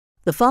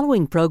The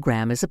following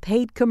program is a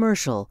paid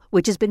commercial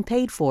which has been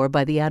paid for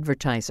by the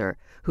advertiser,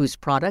 whose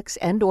products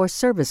and/or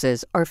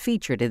services are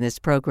featured in this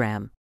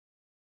program.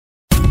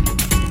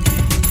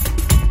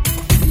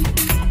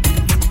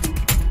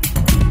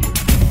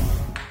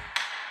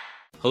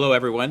 Hello,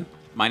 everyone.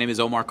 My name is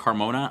Omar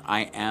Carmona.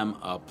 I am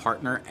a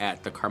partner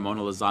at the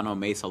Carmona Lozano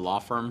Mesa Law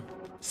Firm,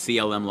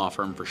 CLM Law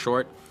Firm for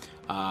short.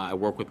 I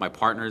work with my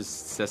partners,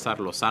 Cesar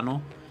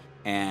Lozano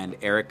and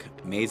Eric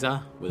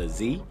Meza with a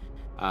Z.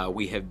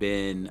 We have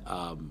been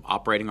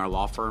operating our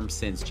law firm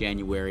since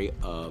January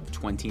of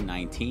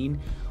 2019.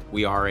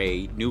 We are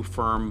a new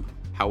firm.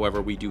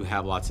 However, we do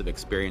have lots of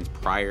experience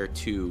prior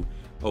to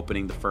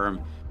opening the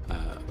firm.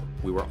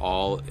 We were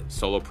all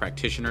solo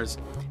practitioners,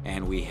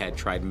 and we had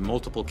tried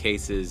multiple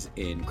cases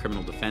in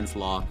criminal defense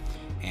law,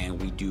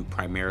 and we do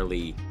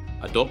primarily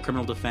adult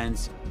criminal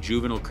defense,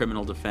 juvenile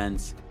criminal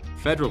defense,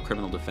 federal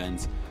criminal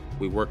defense.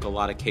 We work a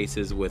lot of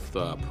cases with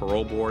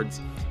parole boards,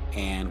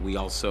 and we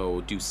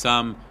also do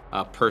some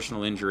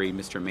personal injury.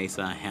 Mr.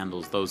 Mesa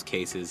handles those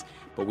cases,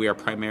 but we are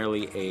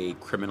primarily a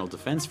criminal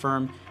defense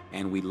firm,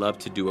 and we love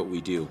to do what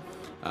we do.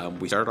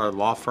 We started our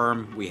law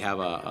firm. We have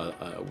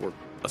we're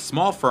a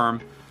small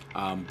firm,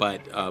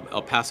 but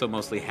El Paso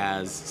mostly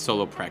has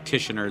solo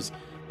practitioners,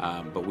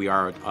 but we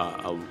are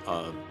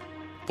a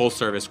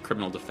full-service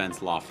criminal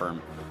defense law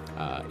firm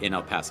in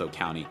El Paso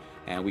County,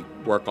 and we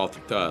work all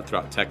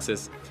throughout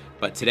Texas.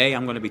 But today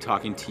I'm going to be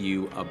talking to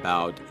you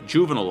about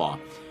juvenile law.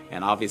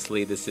 And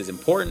obviously this is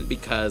important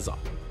because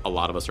a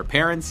lot of us are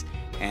parents,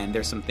 and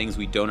there's some things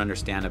we don't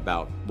understand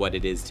about what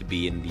it is to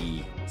be in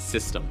the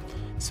system,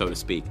 so to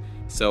speak.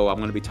 So I'm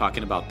going to be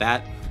talking about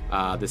that.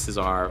 This is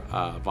our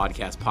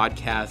vodcast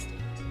podcast,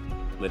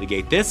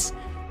 Litigate This.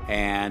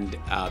 And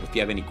if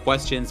you have any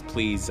questions,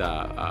 please,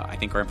 I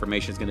think our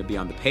information is going to be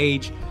on the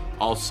page.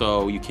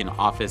 Also, you can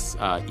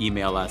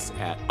email us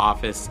at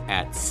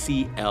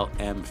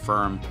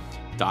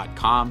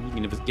office@clmfirm.com.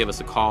 You can give us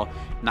a call,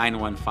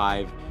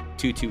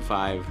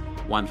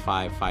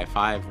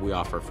 915-225-1555. We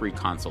offer free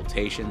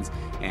consultations,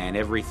 and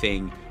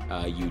everything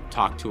you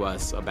talk to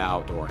us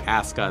about or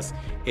ask us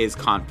is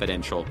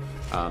confidential,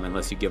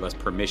 unless you give us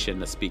permission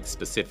to speak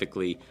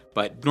specifically.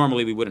 But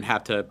normally we wouldn't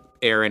have to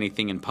air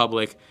anything in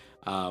public,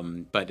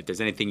 but if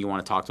there's anything you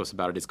want to talk to us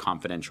about, it is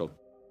confidential.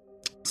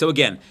 So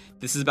again,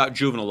 this is about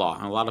juvenile law,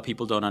 and a lot of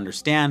people don't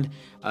understand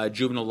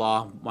juvenile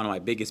law. One of my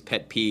biggest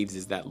pet peeves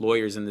is that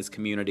lawyers in this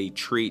community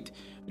treat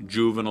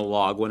juvenile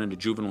law, going into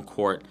juvenile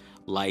court,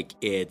 like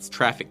it's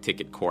traffic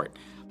ticket court.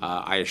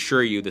 I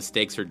assure you the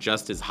stakes are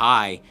just as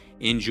high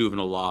in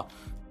juvenile law,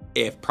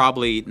 if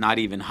probably not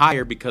even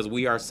higher, because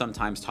we are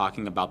sometimes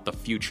talking about the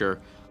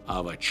future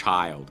of a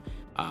child,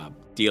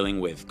 dealing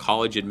with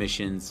college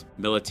admissions,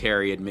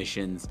 military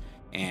admissions,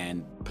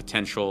 and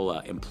potential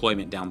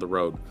employment down the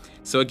road.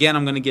 So again,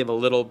 I'm going to give a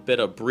little bit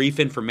of brief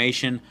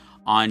information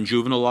on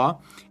juvenile law.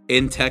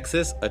 In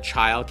Texas, a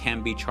child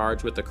can be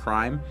charged with a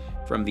crime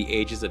from the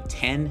ages of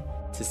 10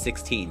 to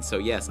 16. So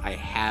yes, I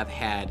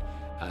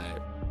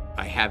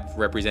have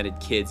represented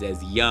kids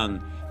as young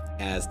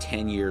as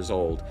 10 years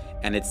old,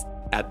 and it's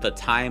at the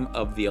time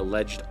of the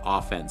alleged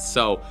offense.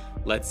 So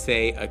let's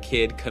say a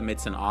kid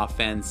commits an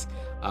offense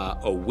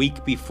a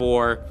week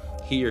before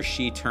he or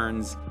she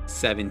turns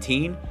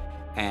 17,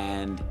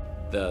 and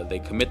they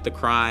commit the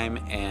crime,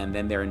 and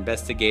then they're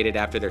investigated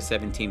after their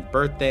 17th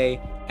birthday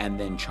and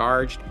then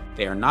charged.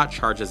 They are not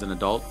charged as an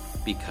adult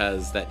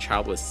because that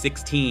child was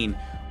 16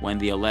 when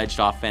the alleged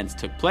offense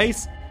took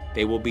place.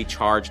 They will be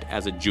charged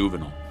as a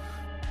juvenile.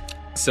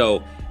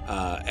 So,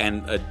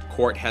 and a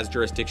court has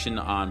jurisdiction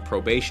on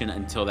probation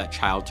until that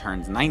child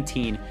turns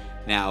 19.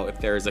 Now, if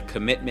there is a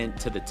commitment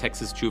to the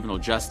Texas Juvenile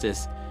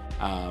Justice,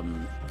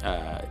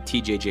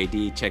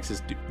 TJJD,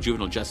 Texas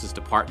Juvenile Justice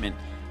Department,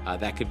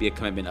 that could be a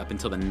commitment up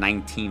until the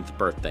 19th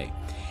birthday.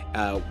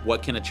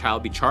 What can a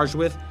child be charged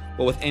with?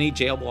 Well, with any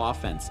jailable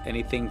offense,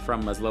 anything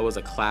from as low as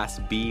a Class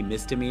B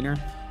misdemeanor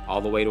all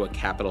the way to a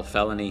capital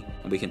felony,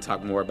 and we can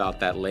talk more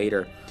about that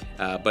later.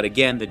 But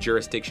again, the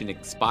jurisdiction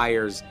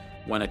expires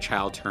when a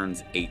child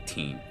turns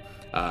 18.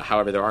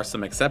 However, there are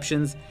some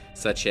exceptions,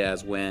 such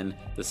as when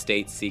the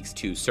state seeks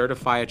to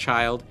certify a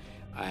child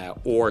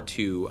or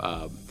to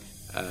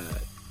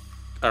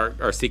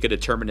or seek a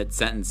determinate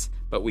sentence,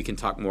 but we can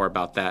talk more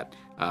about that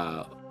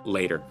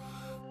later.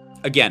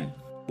 Again,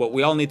 what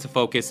we all need to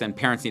focus, and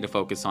parents need to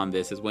focus on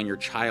this, is when your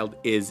child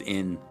is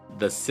in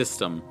the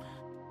system,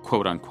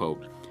 quote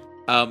unquote.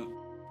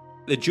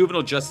 The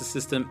juvenile justice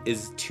system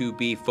is to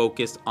be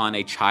focused on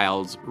a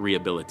child's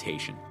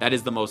rehabilitation. That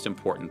is the most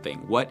important thing.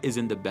 What is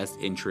in the best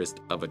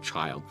interest of a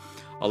child?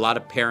 A lot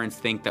of parents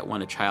think that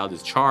when a child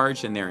is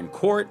charged and they're in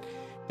court,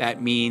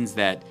 that means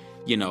that,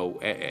 you know,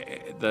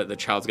 the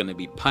child's going to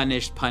be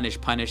punished.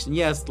 And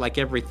yes, like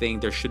everything,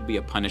 there should be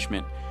a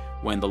punishment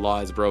when the law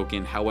is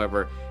broken.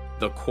 However,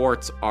 the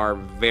courts are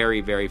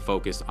very, very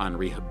focused on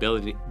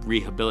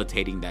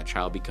rehabilitating that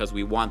child, because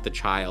we want the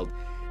child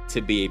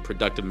to be a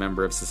productive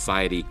member of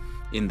society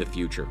in the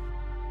future.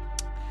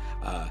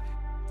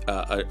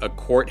 A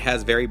court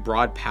has very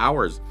broad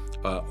powers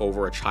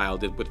over a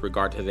child with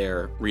regard to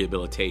their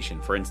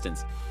rehabilitation. For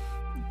instance,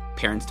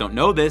 parents don't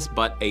know this,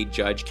 but a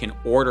judge can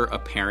order a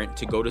parent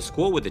to go to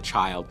school with a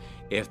child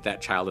if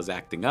that child is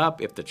acting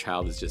up, if the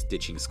child is just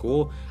ditching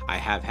school. I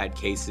have had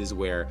cases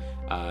where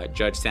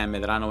Judge San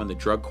Medrano in the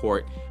drug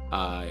court,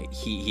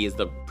 he is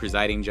the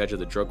presiding judge of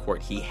the drug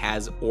court. He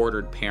has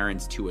ordered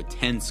parents to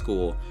attend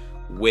school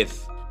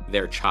with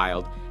their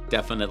child.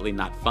 Definitely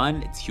not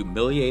fun. It's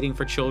humiliating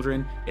for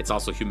children. It's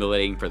also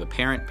humiliating for the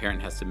parent.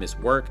 Parent has to miss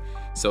work.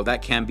 So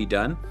that can be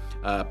done.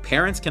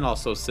 Parents can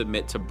also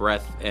submit to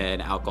blood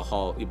and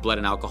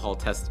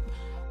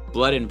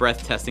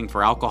breath testing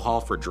for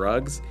alcohol, for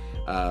drugs.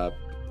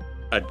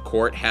 A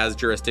court has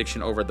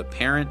jurisdiction over the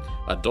parent,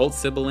 adult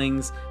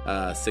siblings,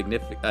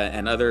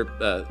 and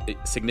other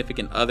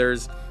significant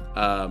others,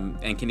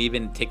 and can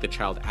even take the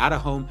child out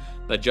of home.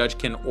 The judge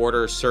can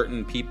order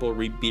certain people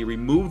be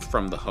removed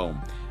from the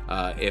home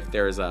if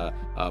there's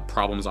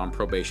problems on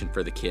probation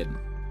for the kid.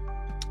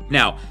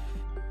 Now,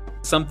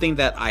 something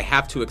that I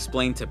have to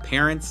explain to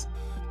parents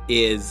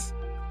is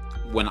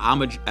when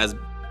as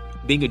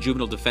being a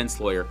juvenile defense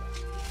lawyer,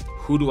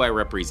 who do I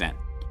represent?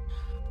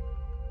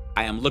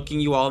 I am looking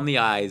you all in the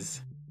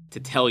eyes to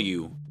tell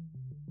you,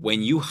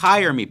 when you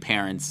hire me,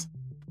 parents,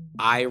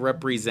 I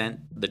represent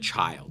the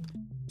child.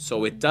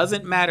 So it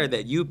doesn't matter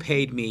that you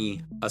paid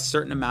me a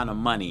certain amount of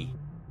money.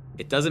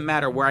 It doesn't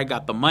matter where I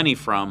got the money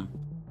from.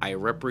 I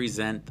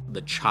represent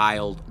the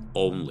child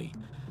only.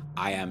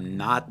 I am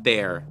not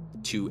there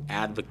to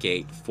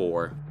advocate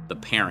for the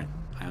parent.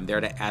 I am there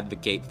to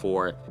advocate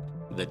for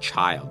the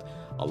child.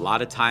 A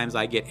lot of times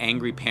I get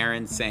angry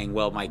parents saying,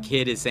 well, my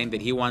kid is saying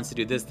that he wants to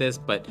do this,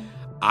 but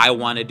I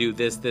want to do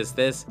this,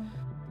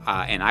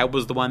 and I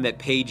was the one that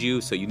paid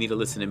you, so you need to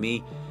listen to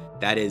me.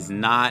 That is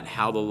not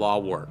how the law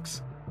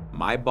works.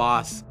 My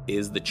boss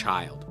is the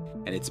child,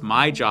 and it's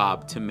my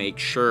job to make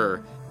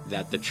sure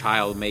that the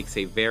child makes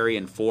a very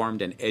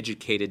informed and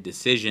educated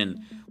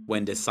decision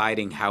when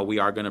deciding how we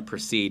are going to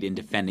proceed in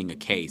defending a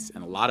case.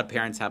 And a lot of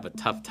parents have a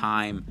tough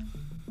time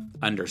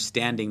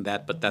understanding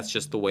that, but that's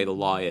just the way the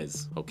law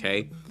is,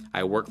 okay?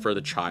 I work for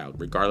the child,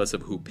 regardless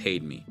of who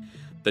paid me.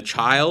 The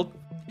child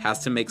has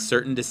to make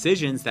certain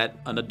decisions that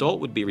an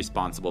adult would be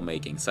responsible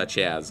making, such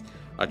as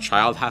a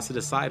child has to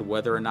decide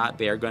whether or not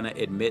they are going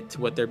to admit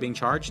to what they're being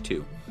charged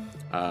to.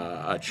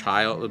 A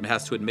child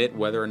has to admit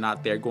whether or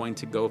not they're going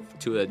to go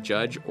to a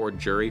judge or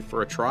jury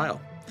for a trial.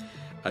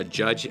 A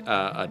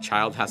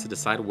child has to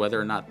decide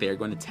whether or not they're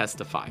going to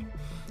testify.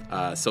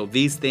 So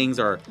these things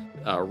are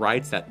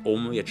rights that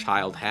only a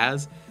child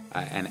has,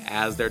 and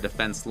as their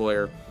defense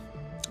lawyer,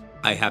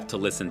 I have to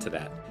listen to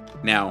that.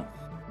 Now,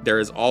 there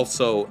is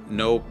also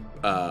no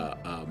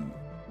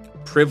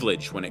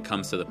privilege when it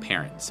comes to the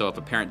parent. So if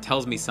a parent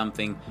tells me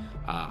something,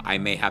 I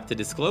may have to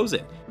disclose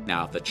it.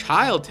 Now, if the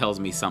child tells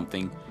me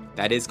something,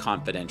 that is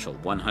confidential,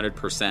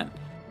 100%.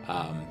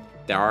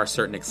 There are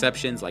certain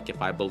exceptions, like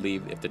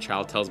if the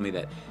child tells me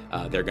that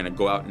they're going to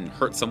go out and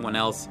hurt someone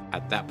else,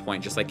 at that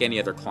point, just like any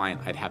other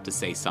client, I'd have to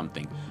say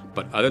something.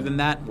 But other than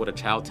that, what a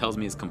child tells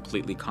me is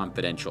completely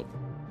confidential.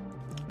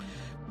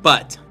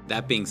 But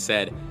that being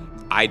said,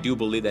 I do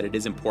believe that it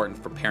is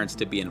important for parents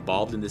to be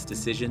involved in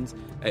decisions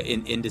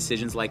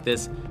like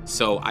this.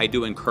 So I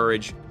do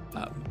encourage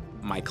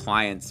my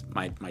clients,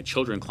 my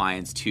children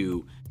clients,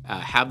 to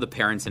have the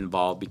parents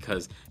involved,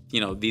 because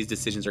these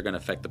decisions are going to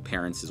affect the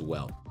parents as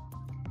well.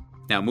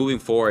 Now, moving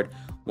forward,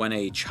 when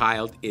a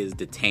child is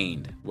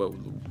detained, what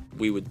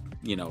we would,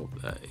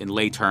 in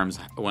lay terms,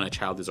 when a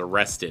child is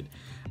arrested,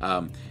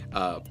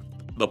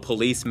 the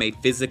police may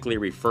physically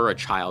refer a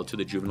child to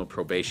the juvenile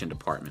probation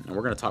department. And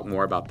we're going to talk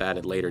more about that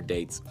at later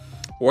dates.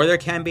 Or there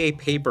can be a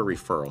paper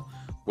referral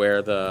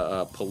where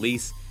the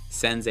police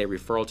sends a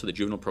referral to the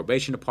juvenile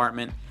probation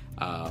department.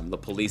 The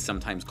police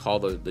sometimes call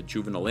the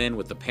juvenile in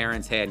with the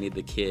parents. Hey, I need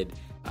the kid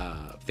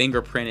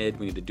fingerprinted.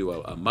 We need to do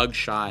a mug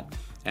shot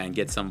and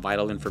get some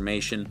vital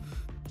information.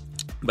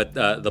 But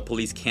the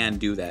police can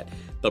do that.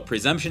 The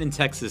presumption in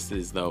Texas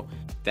is, though,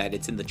 that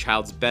it's in the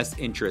child's best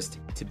interest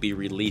to be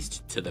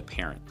released to the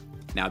parent.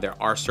 Now,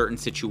 there are certain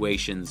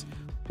situations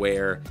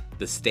where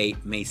the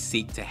state may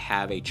seek to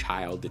have a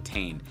child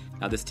detained.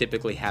 Now, this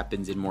typically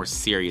happens in more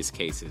serious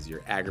cases,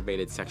 your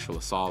aggravated sexual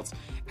assaults,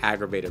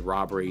 aggravated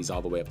robberies,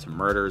 all the way up to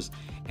murders.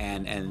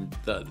 And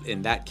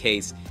in that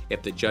case,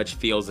 if the judge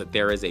feels that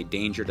there is a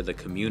danger to the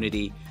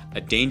community,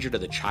 a danger to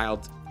the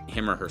child,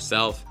 him or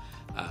herself,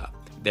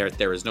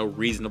 there is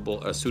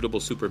no suitable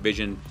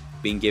supervision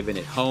being given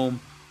at home,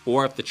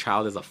 or if the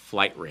child is a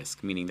flight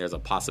risk, meaning there's a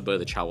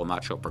possibility the child will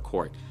not show up for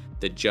court,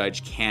 the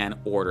judge can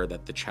order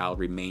that the child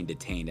remain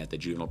detained at the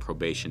juvenile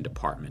probation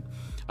department.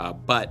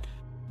 But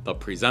the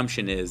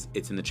presumption is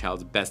it's in the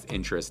child's best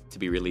interest to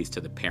be released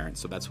to the parent.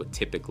 So that's what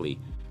typically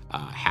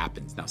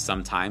happens. Now,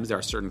 sometimes there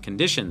are certain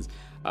conditions.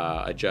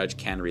 A judge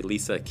can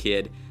release a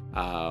kid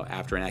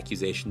after an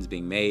accusation has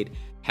been made.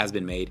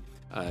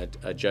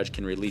 A judge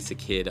can release a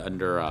kid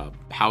under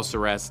house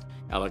arrest,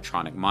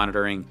 electronic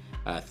monitoring,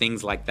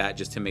 things like that,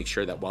 just to make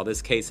sure that while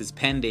this case is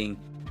pending,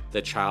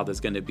 the child is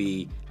going to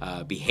be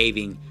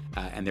behaving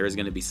and there is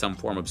going to be some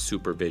form of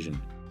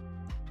supervision.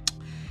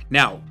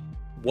 Now,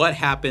 what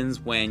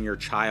happens when your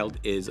child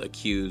is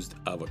accused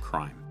of a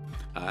crime?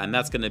 And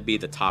that's going to be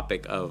the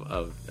topic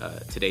of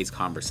today's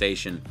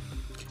conversation.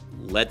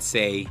 Let's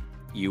say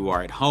you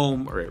are at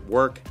home or at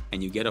work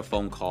and you get a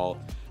phone call.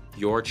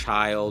 Your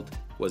child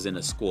was in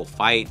a school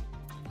fight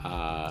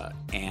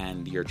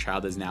and your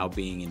child is now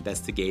being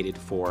investigated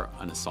for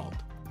an assault.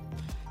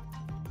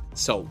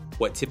 So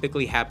what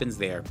typically happens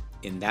there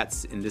in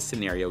this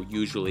scenario,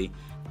 usually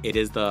it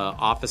is the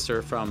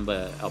officer from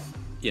the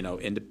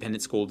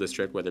independent school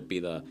district, whether it be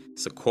the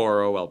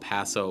Socorro, El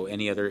Paso,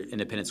 any other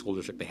independent school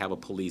district. They have a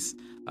police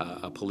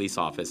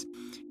office,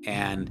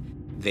 and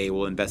they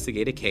will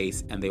investigate a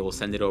case and they will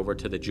send it over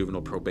to the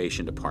juvenile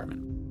probation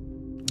department.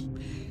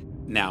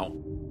 Now,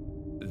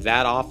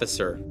 that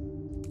officer,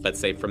 let's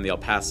say from the El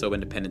Paso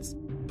Independent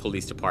School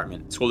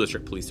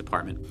District Police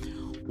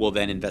Department, will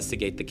then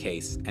investigate the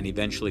case and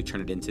eventually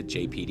turn it into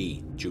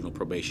JPD, Juvenile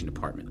Probation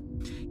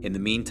Department. In the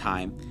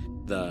meantime,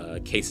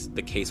 the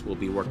case will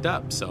be worked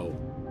up. So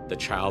the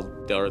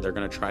child, they're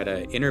going to try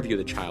to interview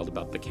the child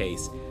about the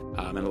case.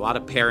 And a lot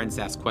of parents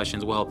ask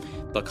questions. Well,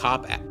 the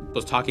cop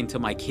was talking to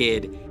my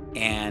kid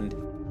and,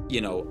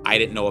 I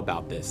didn't know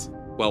about this.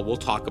 Well, we'll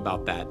talk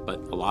about that, but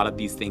a lot of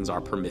these things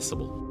are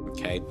permissible,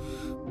 okay?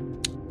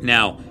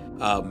 Now,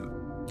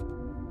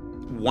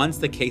 once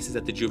the case is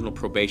at the Juvenile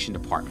Probation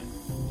Department,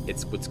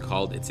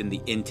 it's in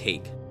the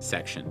intake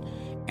section,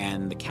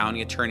 and the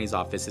county attorney's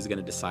office is going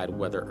to decide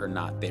whether or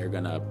not they're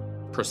going to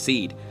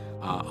proceed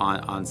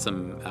on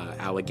some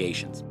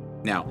allegations.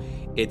 Now,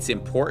 it's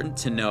important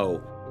to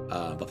know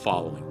the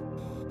following.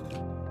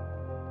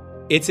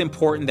 It's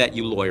important that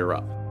you lawyer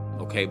up,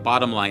 okay?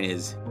 Bottom line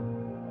is,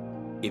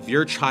 if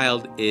your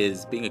child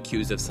is being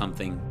accused of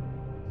something,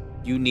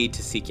 you need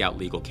to seek out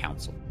legal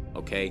counsel,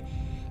 okay?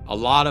 A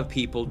lot of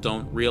people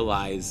don't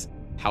realize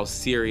how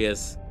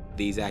serious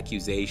these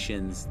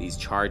accusations, these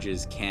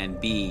charges can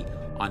be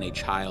on a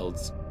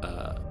child's,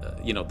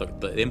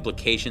 the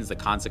implications, the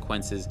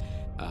consequences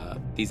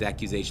these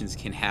accusations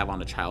can have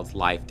on a child's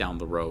life down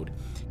the road.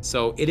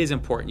 So it is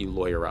important you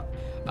lawyer up.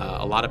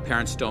 A lot of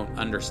parents don't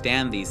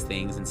understand these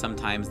things, and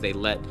sometimes they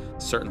let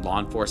certain law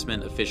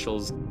enforcement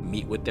officials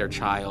meet with their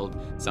child.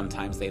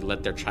 Sometimes they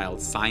let their child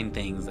sign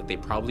things that they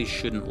probably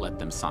shouldn't let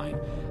them sign.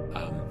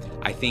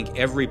 I think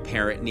every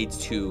parent needs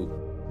to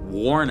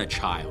warn a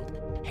child,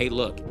 hey,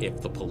 look,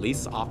 if the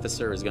police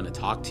officer is going to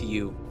talk to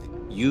you,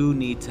 you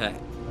need to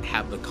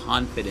have the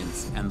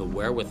confidence and the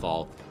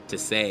wherewithal to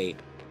say,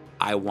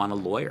 I want a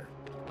lawyer.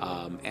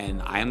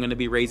 And I am going to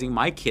be raising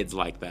my kids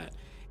like that.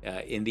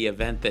 In the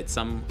event that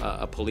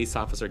a police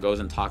officer goes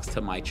and talks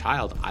to my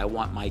child, I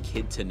want my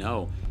kid to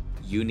know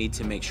you need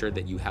to make sure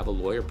that you have a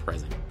lawyer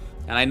present.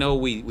 And I know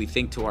we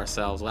think to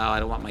ourselves, well, I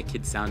don't want my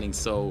kid sounding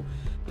so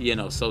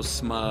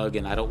smug,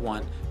 and I don't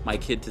want my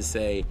kid to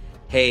say,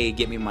 hey,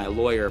 get me my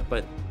lawyer.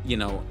 But,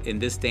 in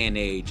this day and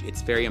age,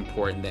 it's very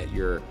important that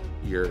your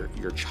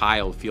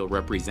child feel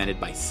represented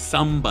by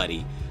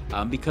somebody,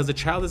 because the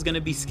child is going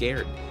to be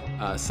scared.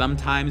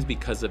 Sometimes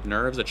because of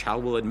nerves, a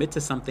child will admit to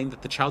something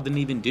that the child didn't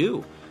even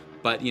do.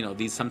 But,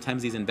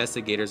 sometimes these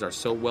investigators are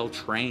so well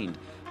trained.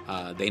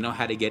 They know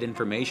how to get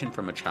information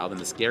from a child.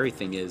 And the scary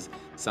thing is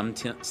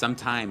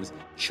sometimes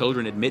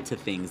children admit to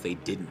things they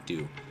didn't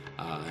do.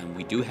 And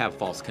we do have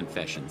false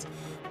confessions.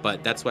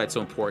 But that's why it's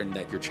so important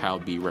that your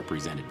child be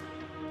represented.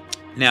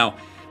 Now,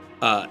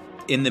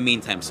 in the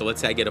meantime, so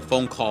let's say I get a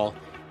phone call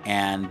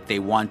and they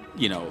want,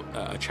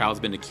 a child's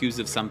been accused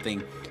of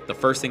something. The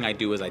first thing I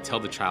do is I tell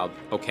the child,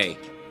 okay,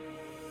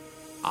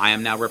 I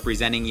am now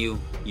representing you.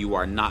 You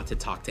are not to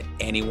talk to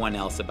anyone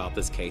else about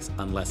this case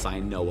unless I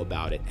know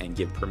about it and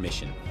give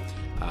permission.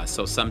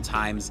 So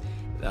sometimes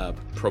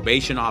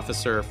probation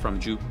officer from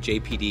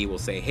JPD will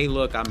say, hey,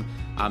 look,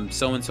 I'm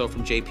so-and-so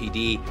from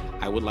JPD.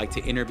 I would like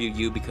to interview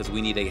you because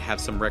we need to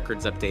have some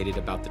records updated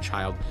about the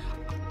child.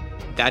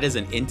 That is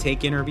an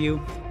intake interview.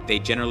 They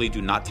generally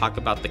do not talk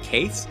about the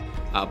case,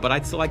 but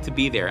I'd still like to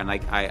be there. And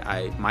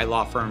my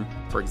law firm,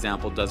 for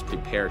example, does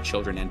prepare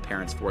children and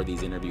parents for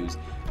these interviews.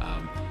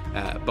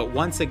 But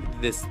once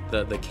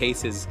the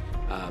case is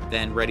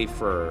then ready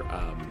for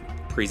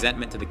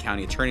presentment to the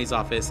county attorney's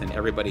office and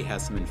everybody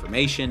has some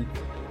information,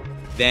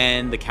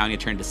 then the county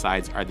attorney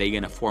decides, are they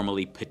going to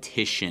formally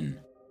petition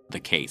the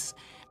case?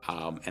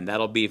 And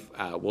that'll be,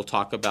 we'll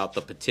talk about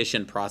the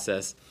petition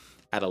process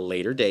at a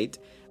later date.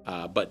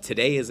 But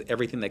today is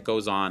everything that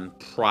goes on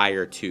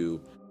prior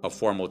to a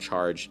formal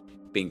charge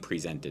being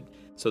presented.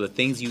 So the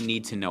things you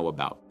need to know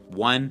about.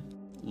 1,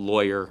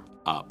 lawyer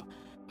up.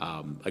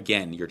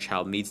 Again, your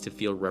child needs to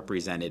feel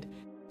represented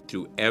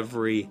through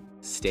every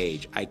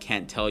stage. I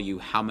can't tell you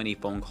how many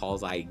phone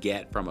calls I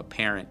get from a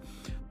parent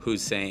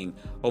who's saying,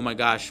 oh my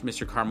gosh,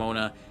 Mr.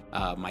 Carmona,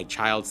 my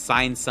child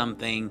signed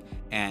something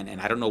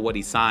and I don't know what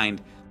he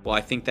signed. Well,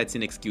 I think that's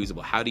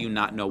inexcusable. How do you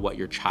not know what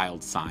your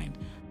child signed?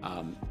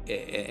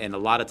 And a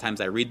lot of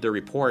times I read the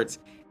reports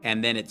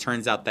and then it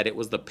turns out that it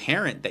was the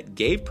parent that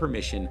gave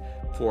permission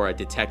for a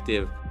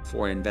detective,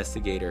 for an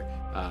investigator.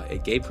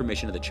 It gave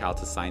permission to the child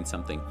to sign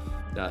something.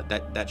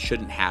 That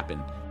shouldn't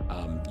happen.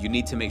 You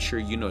need to make sure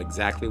you know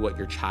exactly what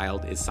your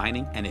child is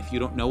signing. And if you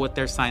don't know what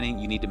they're signing,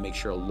 you need to make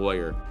sure a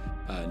lawyer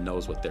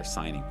knows what they're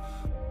signing.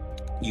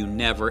 You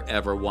never,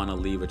 ever want to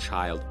leave a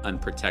child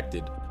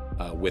unprotected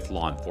with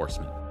law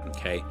enforcement,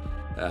 okay?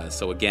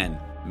 So again,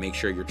 make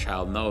sure your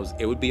child knows.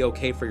 It would be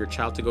okay for your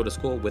child to go to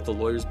school with a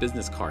lawyer's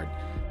business card.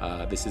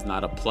 This is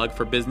not a plug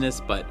for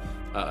business, but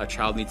a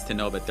child needs to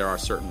know that there are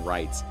certain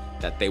rights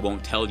that they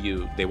won't tell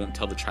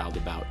the child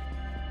about,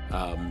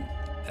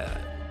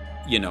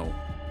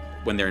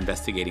 when they're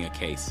investigating a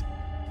case.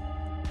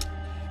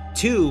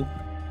 2,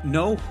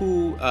 know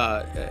who,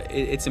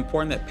 it's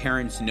important that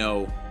parents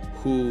know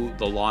who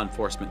the law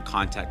enforcement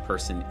contact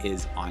person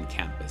is on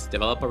campus.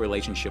 Develop a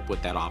relationship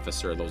with that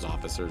officer, those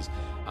officers.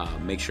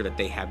 Make sure that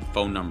they have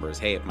phone numbers.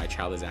 Hey, if my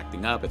child is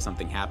acting up, if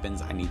something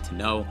happens, I need to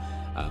know.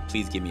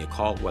 Please give me a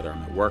call, whether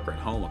I'm at work or at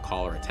home, a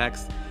call or a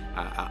text.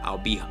 I'll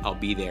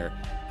be there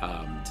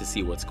to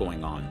see what's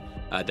going on.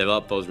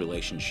 Develop those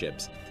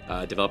relationships.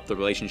 Develop the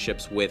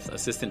relationships with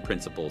assistant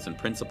principals and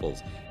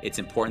principals. It's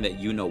important that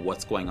you know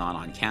what's going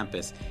on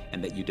campus,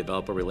 and that you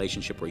develop a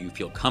relationship where you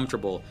feel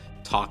comfortable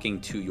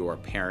talking to your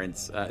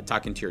parents,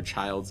 talking to your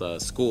child's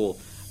school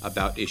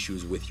about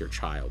issues with your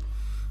child.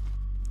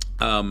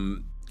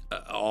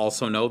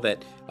 Also know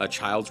that a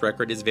child's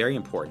record is very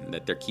important,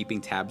 that they're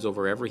keeping tabs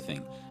over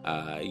everything.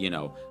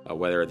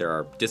 Whether there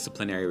are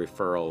disciplinary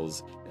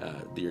referrals,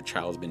 your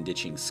child's been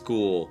ditching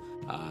school,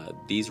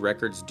 these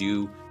records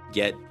do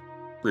get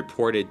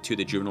reported to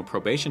the juvenile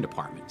probation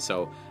department.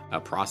 So a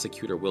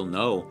prosecutor will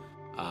know,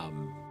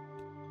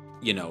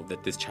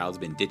 that this child's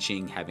been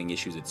ditching, having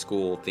issues at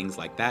school, things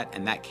like that.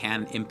 And that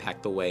can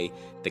impact the way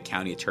the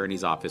county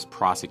attorney's office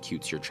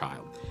prosecutes your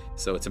child.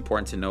 So it's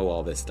important to know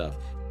all this stuff.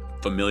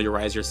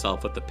 Familiarize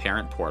yourself with the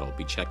parent portal.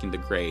 Be checking the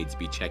grades.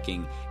 Be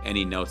checking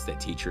any notes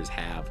that teachers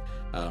have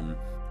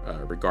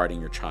regarding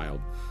your child.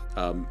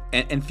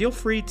 And feel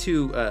free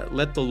to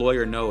let the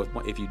lawyer know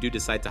if you do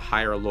decide to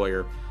hire a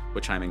lawyer,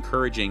 which I'm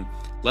encouraging.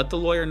 Let the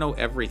lawyer know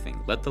everything.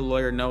 Let the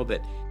lawyer know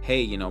that,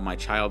 hey, my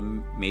child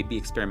may be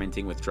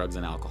experimenting with drugs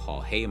and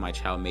alcohol. Hey, my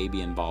child may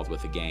be involved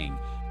with a gang,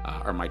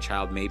 or my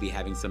child may be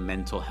having some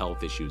mental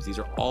health issues. These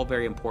are all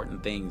very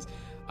important things.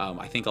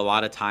 I think a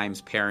lot of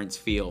times parents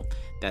feel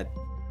that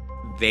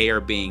they are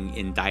being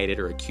indicted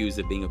or accused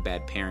of being a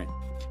bad parent.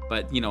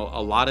 But,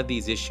 a lot of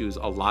these issues,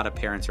 a lot of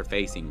parents are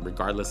facing,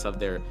 regardless of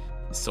their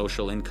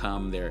social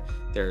income, their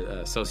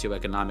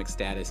socioeconomic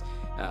status.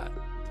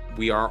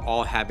 We are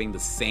all having the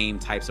same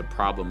types of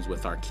problems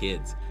with our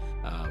kids.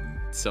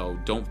 So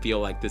don't feel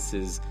like this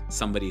is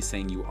somebody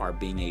saying you are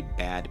being a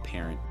bad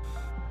parent.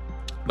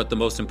 But the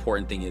most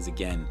important thing is,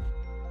 again,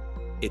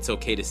 it's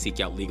okay to seek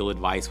out legal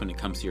advice when it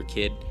comes to your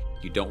kid.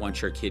 You don't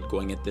want your kid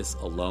going at this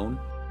alone.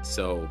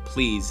 So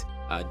please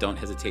don't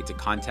hesitate to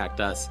contact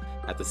us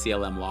at the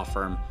CLM Law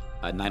Firm,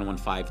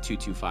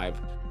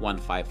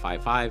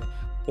 915-225-1555,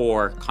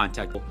 or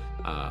contact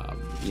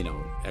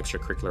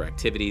extracurricular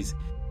activities.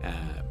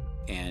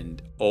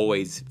 And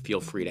always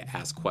feel free to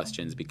ask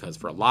questions, because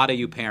for a lot of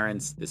you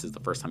parents, this is the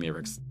first time you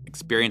ever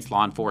experienced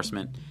law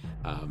enforcement.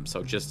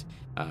 So just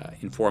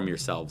inform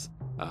yourselves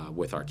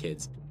with our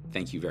kids.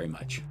 Thank you very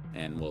much,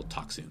 and we'll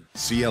talk soon.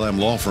 CLM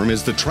Law Firm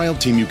is the trial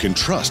team you can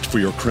trust for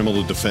your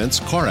criminal defense,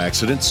 car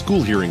accident,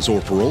 school hearings,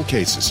 or parole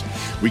cases.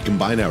 We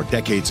combine our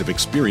decades of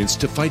experience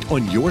to fight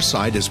on your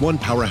side as one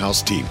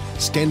powerhouse team,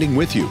 standing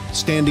with you,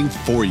 standing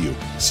for you.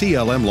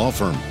 CLM Law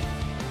Firm.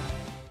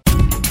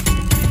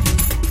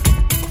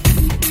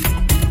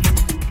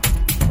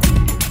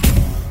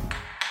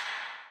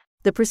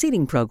 The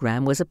preceding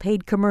program was a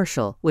paid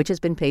commercial which has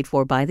been paid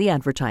for by the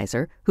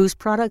advertiser, whose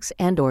products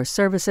and/or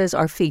services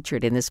are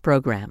featured in this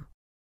program.